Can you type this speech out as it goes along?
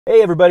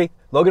Hey everybody,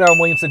 Logan and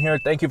Williamson here.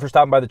 Thank you for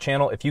stopping by the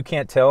channel. If you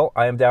can't tell,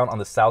 I am down on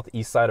the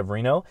southeast side of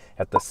Reno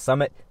at the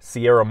Summit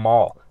Sierra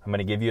Mall. I'm going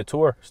to give you a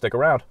tour. Stick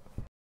around.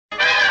 All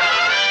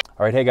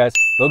right, hey guys,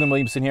 Logan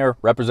Williamson here,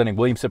 representing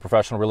Williamson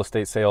Professional Real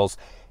Estate Sales.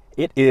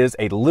 It is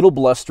a little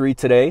blustery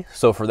today,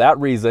 so for that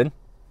reason,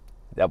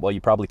 well,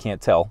 you probably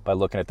can't tell by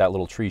looking at that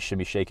little tree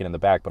shimmy shaking in the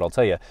back, but I'll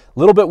tell you, a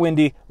little bit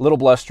windy, a little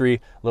blustery,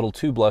 a little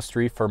too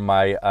blustery for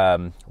my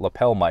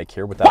lapel mic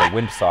here without a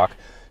windsock.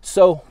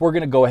 So we're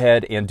going to go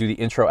ahead and do the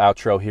intro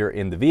outro here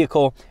in the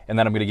vehicle, and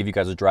then I'm going to give you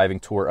guys a driving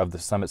tour of the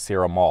Summit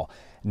Sierra Mall.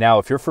 Now,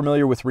 if you're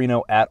familiar with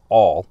Reno at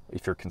all,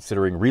 if you're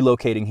considering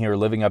relocating here,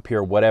 living up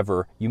here,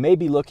 whatever, you may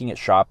be looking at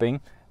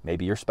shopping.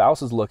 Maybe your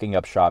spouse is looking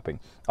up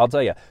shopping. I'll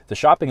tell you, the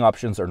shopping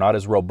options are not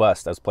as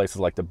robust as places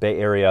like the Bay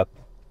Area,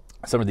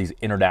 some of these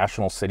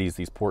international cities,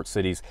 these port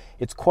cities.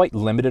 It's quite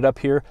limited up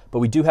here, but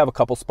we do have a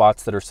couple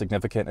spots that are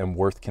significant and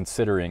worth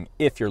considering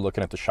if you're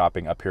looking at the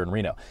shopping up here in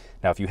Reno.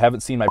 Now, if you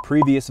haven't seen my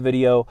previous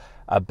video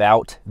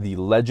about the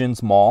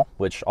Legends Mall,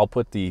 which I'll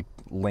put the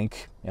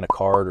link in a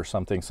card or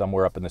something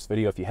somewhere up in this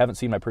video. If you haven't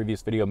seen my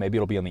previous video, maybe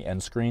it'll be on the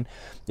end screen.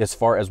 As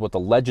far as what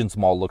the Legends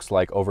Mall looks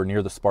like over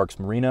near the Sparks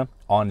Marina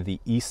on the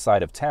east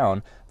side of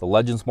town, the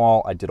Legends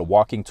Mall, I did a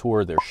walking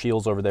tour. There's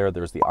Shields over there.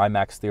 There's the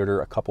IMAX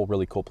Theater, a couple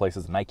really cool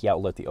places, Nike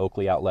Outlet, the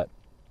Oakley Outlet.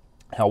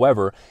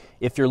 However,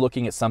 if you're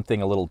looking at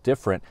something a little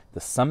different,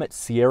 the Summit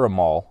Sierra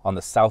Mall on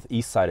the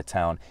southeast side of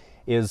town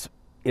is,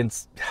 in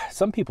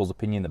some people's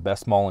opinion, the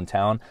best mall in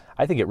town.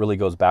 I think it really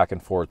goes back and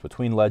forth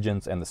between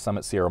Legends and the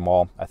Summit Sierra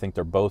Mall. I think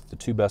they're both the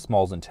two best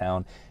malls in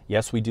town.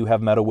 Yes, we do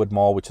have Meadowood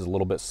Mall, which is a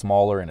little bit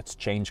smaller, and it's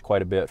changed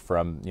quite a bit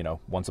from, you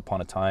know, once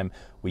upon a time.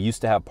 We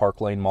used to have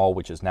Park Lane Mall,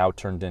 which is now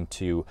turned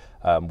into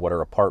what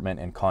are apartment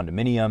and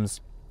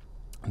condominiums.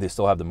 They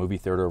still have the movie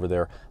theater over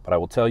there, but I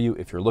will tell you,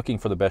 if you're looking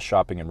for the best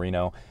shopping in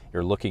Reno,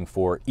 you're looking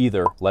for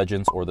either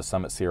Legends or the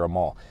Summit Sierra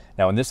Mall.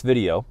 Now, in this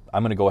video,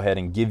 I'm going to go ahead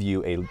and give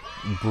you a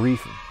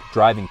brief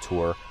driving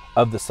tour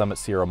of the Summit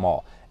Sierra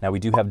Mall. Now, we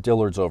do have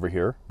Dillard's over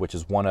here, which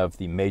is one of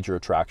the major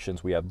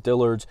attractions. We have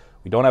Dillard's.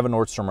 We don't have a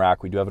Nordstrom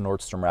Rack. We do have a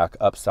Nordstrom Rack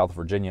up South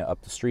Virginia,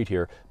 up the street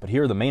here. But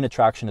here, the main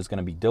attraction is going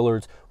to be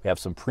Dillard's. We have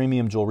some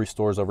premium jewelry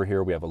stores over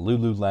here. We have a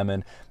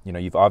Lululemon. You know,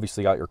 you've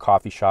obviously got your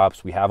coffee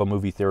shops. We have a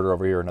movie theater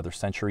over here, another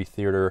Century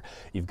Theater.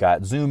 You've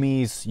got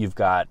Zoomies. You've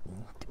got,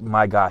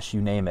 my gosh,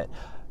 you name it.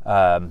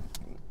 I'm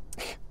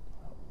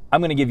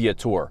going to give you a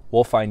tour.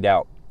 We'll find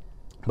out.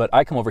 But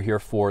I come over here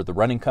for the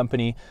running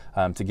company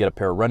to get a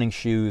pair of running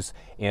shoes,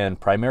 and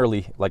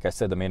primarily, like I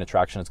said, the main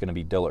attraction is going to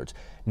be Dillard's.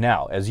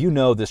 Now, as you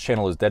know, this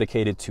channel is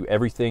dedicated to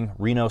everything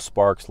Reno,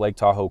 Sparks, Lake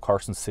Tahoe,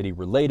 Carson City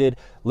related,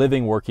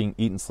 living, working,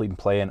 eating, sleeping,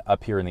 playing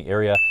up here in the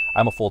area.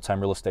 I'm a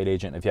full-time real estate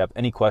agent. If you have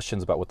any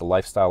questions about what the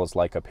lifestyle is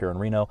like up here in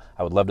Reno,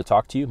 I would love to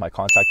talk to you. My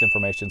contact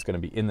information is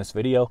going to be in this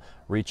video.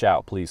 Reach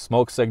out, please.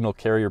 Smoke signal,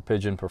 carrier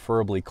pigeon,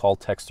 preferably call,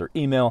 text, or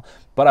email,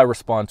 but I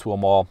respond to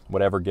them all.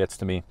 Whatever gets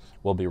to me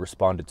will be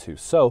responded to.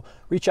 So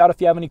reach out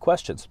if you have any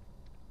questions.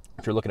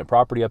 If you're looking at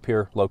property up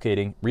here,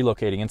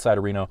 relocating inside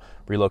of Reno,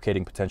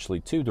 relocating potentially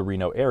to the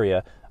Reno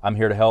area, I'm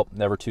here to help.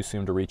 Never too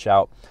soon to reach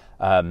out.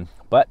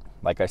 But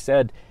like I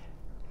said,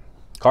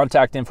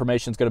 contact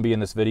information is going to be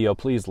in this video.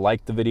 Please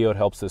like the video. It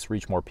helps this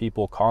reach more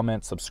people.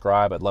 Comment,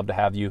 subscribe. I'd love to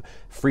have you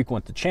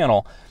frequent the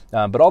channel.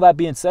 But all that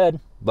being said,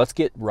 let's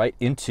get right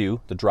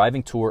into the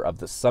driving tour of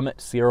the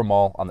Summit Sierra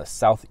Mall on the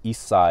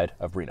southeast side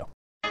of Reno.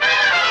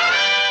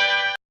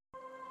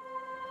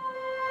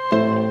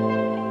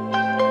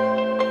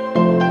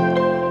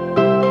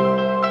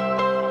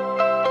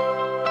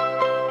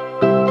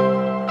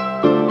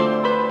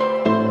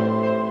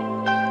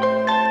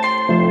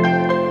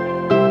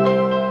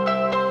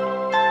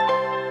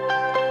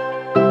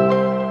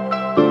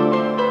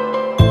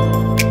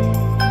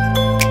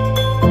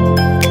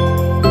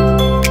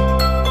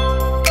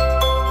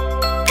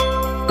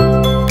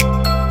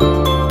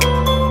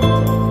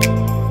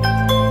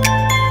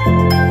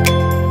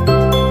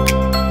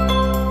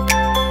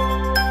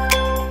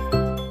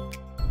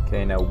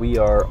 We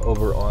are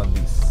over on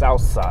the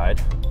south side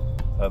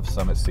of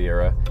Summit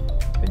Sierra,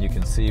 and you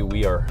can see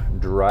we are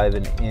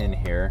driving in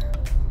here.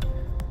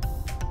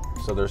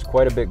 So there's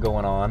quite a bit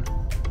going on.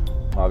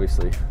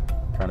 Obviously,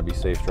 trying to be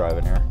safe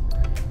driving here.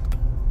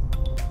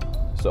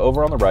 So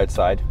over on the right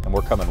side, and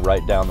we're coming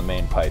right down the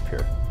main pipe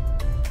here.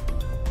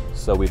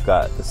 So we've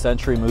got the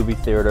Century Movie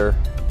Theater.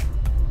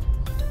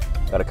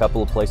 Got a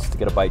couple of places to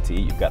get a bite to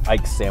eat. You've got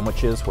Ike's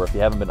Sandwiches, where if you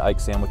haven't been to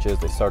Ike's Sandwiches,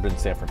 they started in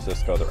San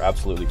Francisco. They're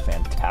absolutely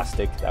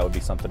fantastic. That would be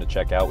something to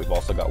check out. We've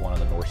also got one on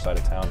the north side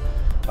of town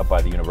up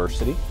by the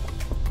university.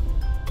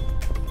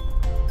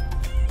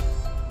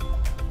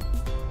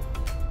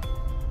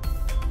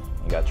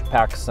 You got your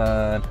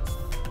PacSun.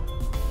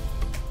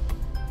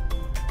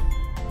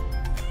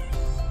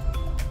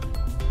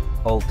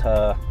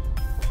 Ulta.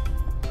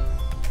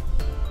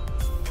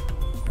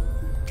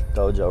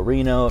 Dojo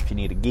Reno if you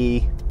need a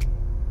gi.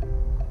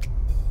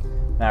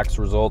 Max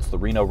Results, the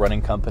Reno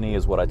Running Company,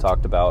 is what I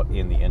talked about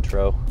in the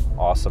intro.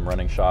 Awesome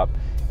running shop.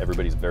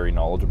 Everybody's very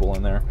knowledgeable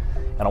in there.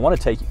 And I want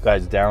to take you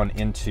guys down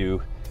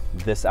into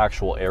this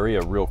actual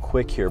area real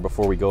quick here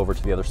before we go over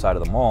to the other side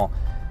of the mall.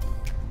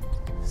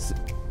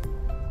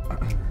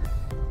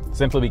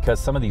 Simply because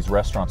some of these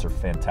restaurants are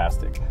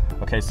fantastic.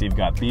 Okay, so you've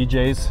got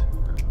BJ's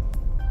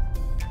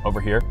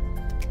over here,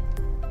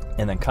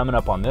 and then coming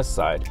up on this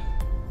side,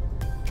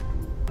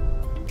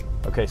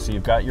 okay, so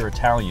you've got your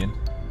Italian,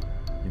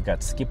 you've got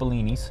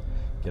Skipolini's,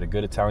 get a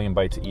good Italian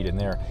bite to eat in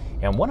there.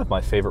 And one of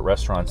my favorite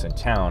restaurants in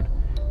town,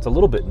 it's a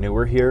little bit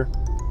newer here,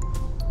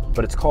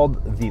 but it's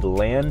called the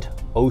Land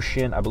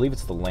Ocean, I believe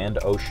it's the Land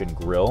Ocean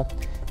Grill,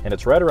 and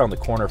it's right around the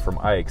corner from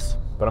Ike's.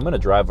 But I'm gonna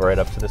drive right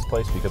up to this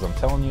place because I'm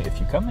telling you, if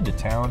you come into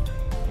town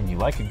and you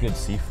like a good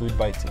seafood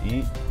bite to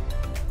eat,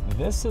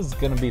 this is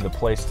gonna be the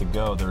place to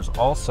go. There's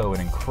also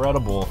an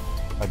incredible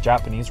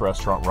Japanese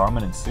restaurant,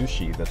 Ramen and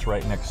Sushi, that's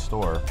right next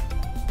door.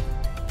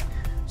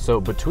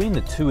 So between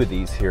the two of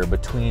these here,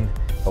 between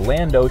the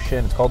Land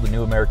Ocean, it's called the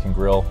New American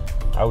Grill,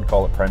 I would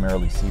call it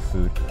primarily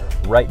seafood,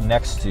 right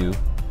next to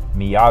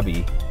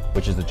Miyabi,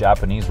 which is the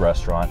Japanese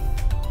restaurant,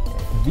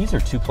 these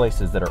are two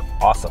places that are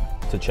awesome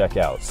to check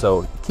out.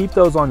 So keep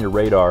those on your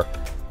radar,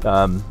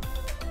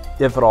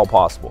 if at all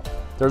possible.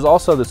 There's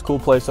also this cool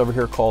place over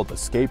here called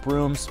Escape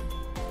Rooms.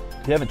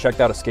 If you haven't checked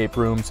out Escape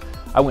Rooms,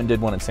 I went and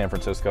did one in San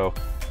Francisco.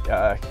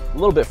 A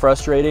little bit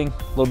frustrating,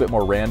 a little bit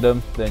more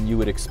random than you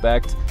would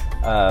expect,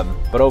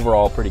 but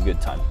overall pretty good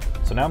time.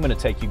 So now I'm going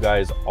to take you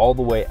guys all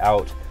the way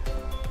out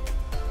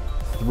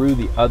through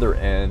the other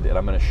end, and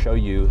I'm going to show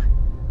you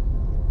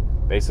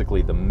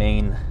basically the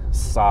main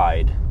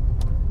side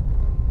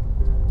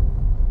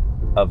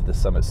of the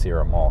Summit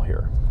Sierra Mall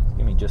here.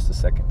 Give me just a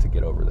second to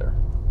get over there.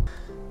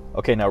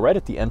 Okay, now right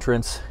at the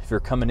entrance, if you're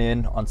coming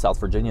in on South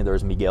Virginia,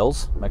 there's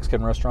Miguel's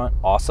Mexican restaurant.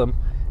 Awesome,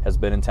 has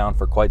been in town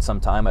for quite some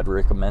time. I'd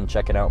recommend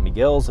checking out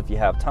Miguel's if you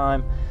have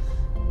time.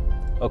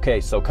 Okay,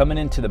 so coming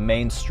into the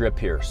main strip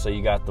here, so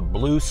you got the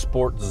Blue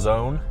Sports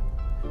Zone,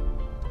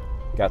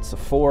 got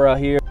Sephora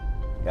here,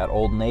 got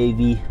Old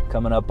Navy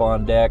coming up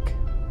on deck.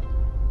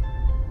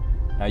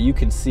 Now you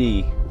can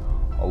see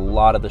a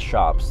lot of the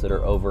shops that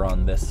are over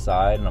on this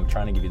side, and I'm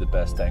trying to give you the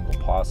best angle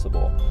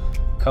possible.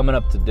 Coming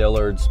up to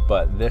Dillard's,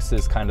 but this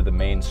is kind of the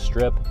main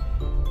strip.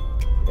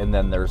 And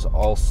then there's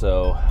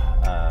also,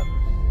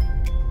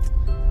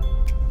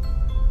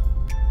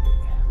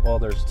 well,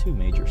 there's two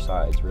major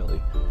sides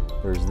really.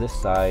 There's this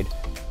side,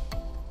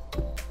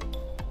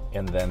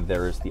 and then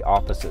there's the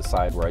opposite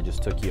side where I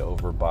just took you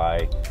over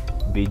by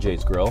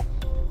BJ's Grill.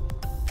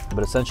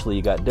 But essentially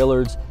you got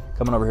Dillard's.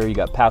 Coming over here, you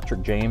got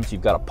Patrick James.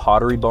 You've got a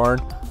Pottery Barn,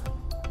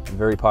 a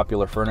very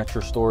popular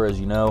furniture store, as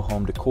you know,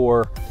 home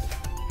decor.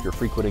 If you're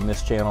frequenting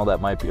this channel,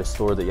 that might be a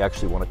store that you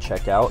actually want to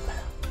check out.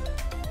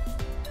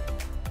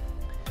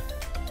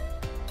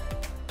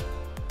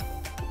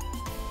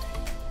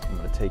 I'm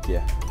going to take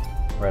you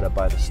right up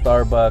by the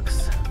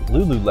Starbucks.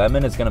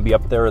 Lululemon is going to be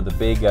up there, the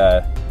big,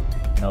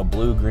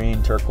 blue,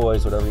 green,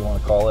 turquoise, whatever you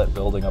want to call it,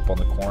 building up on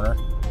the corner.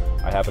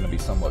 I happen to be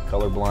somewhat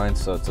colorblind,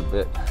 so it's a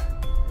bit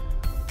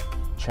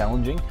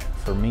challenging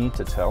for me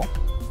to tell.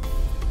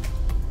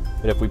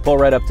 But if we pull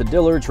right up to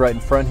Dillard's right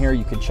in front here,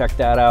 you can check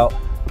that out.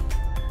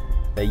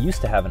 They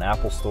used to have an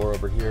Apple store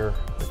over here,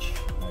 which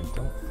I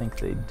don't think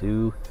they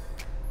do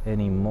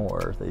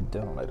anymore. They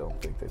don't, I don't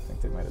think. They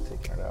think they might have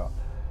taken it out.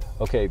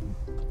 Okay,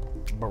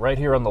 but right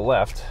here on the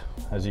left,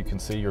 as you can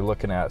see, you're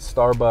looking at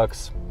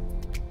Starbucks,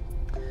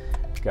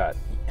 got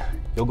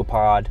Yoga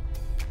Pod,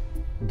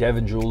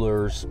 Devon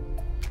Jewelers.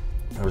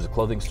 There was a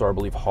clothing store, I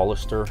believe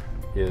Hollister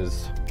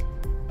is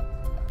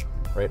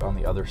right on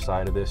the other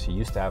side of this. You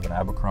used to have an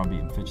Abercrombie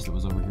and Fitch that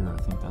was over here.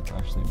 I think that's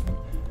actually been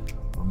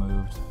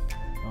removed.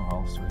 Oh,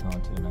 Hollister's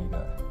gone too. Now you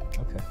got,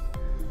 okay.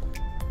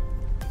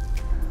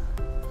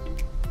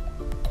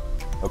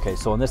 Okay,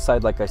 so on this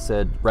side, like I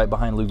said, right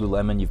behind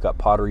Lululemon, you've got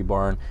Pottery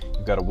Barn,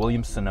 you've got a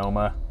Williamson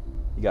Sonoma,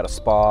 you got a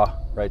spa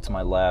right to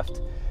my left,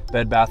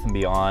 Bed Bath &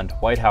 Beyond,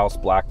 White House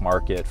Black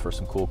Market for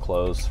some cool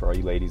clothes for all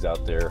you ladies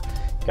out there.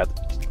 You got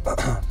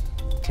the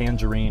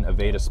Tangerine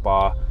Aveda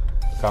Spa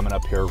coming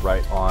up here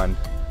right on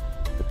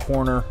the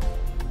corner.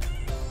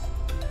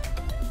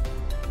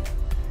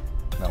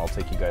 And then I'll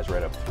take you guys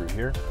right up through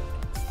here.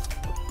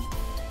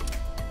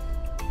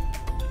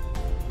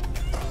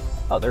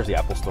 Oh, there's the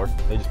Apple store.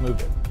 They just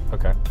moved it.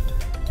 Okay.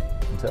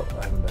 Until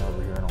I haven't been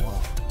over here in a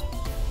while.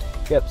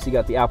 Yep, so you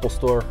got the Apple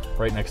store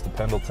right next to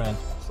Pendleton,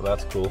 so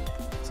that's cool.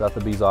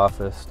 Sotheby's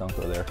office, don't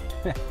go there.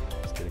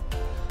 Just kidding.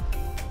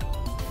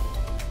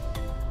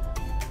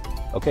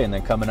 Okay, and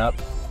then coming up,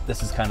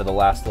 this is kind of the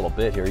last little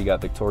bit here. You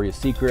got Victoria's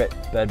Secret,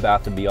 Bed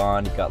Bath &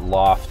 Beyond, you got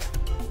Loft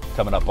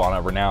coming up on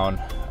a renowned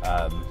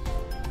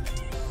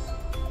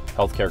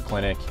healthcare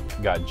clinic.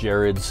 You got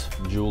Jared's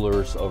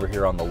Jewelers over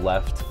here on the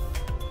left.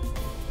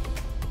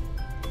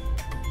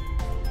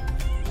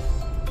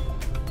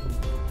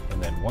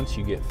 And then once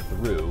you get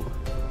through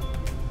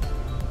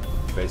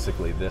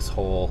basically this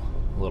whole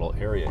little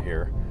area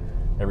here,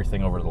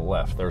 everything over to the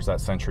left, there's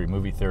that Century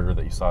movie theater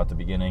that you saw at the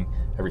beginning,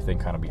 everything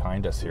kind of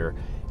behind us here.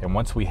 And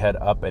once we head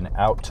up and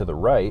out to the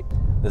right,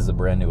 this is a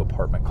brand new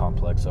apartment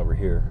complex over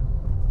here.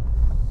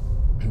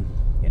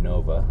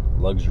 Innova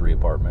Luxury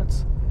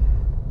Apartments.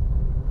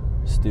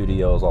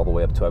 studios all the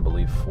way up to, I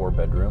believe, 4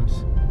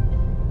 bedrooms.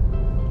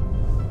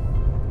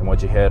 And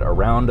once you head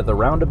around the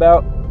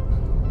roundabout,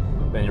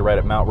 then you're right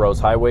at Mount Rose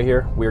Highway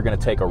here. We're gonna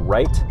take a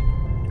right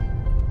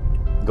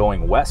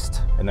going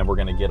west, and then we're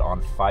gonna get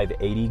on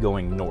 580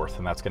 going north,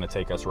 and that's gonna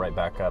take us right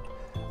back up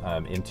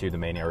into the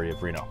main area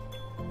of Reno.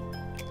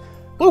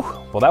 Whew.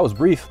 Well, that was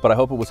brief, but I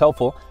hope it was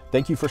helpful.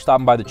 Thank you for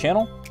stopping by the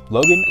channel.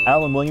 Logan,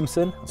 Alan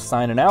Williamson,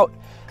 signing out.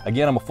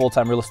 Again, I'm a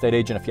full-time real estate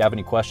agent. If you have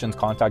any questions,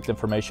 contact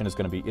information is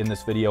going to be in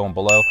this video and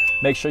below.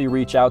 Make sure you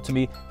reach out to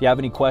me. If you have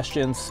any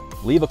questions,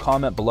 leave a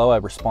comment below. I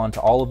respond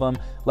to all of them.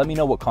 Let me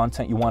know what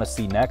content you want to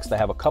see next. I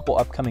have a couple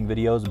upcoming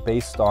videos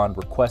based on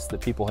requests that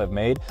people have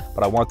made,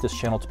 but I want this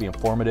channel to be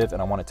informative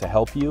and I want it to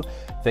help you.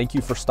 Thank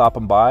you for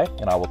stopping by,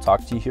 and I will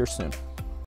talk to you here soon.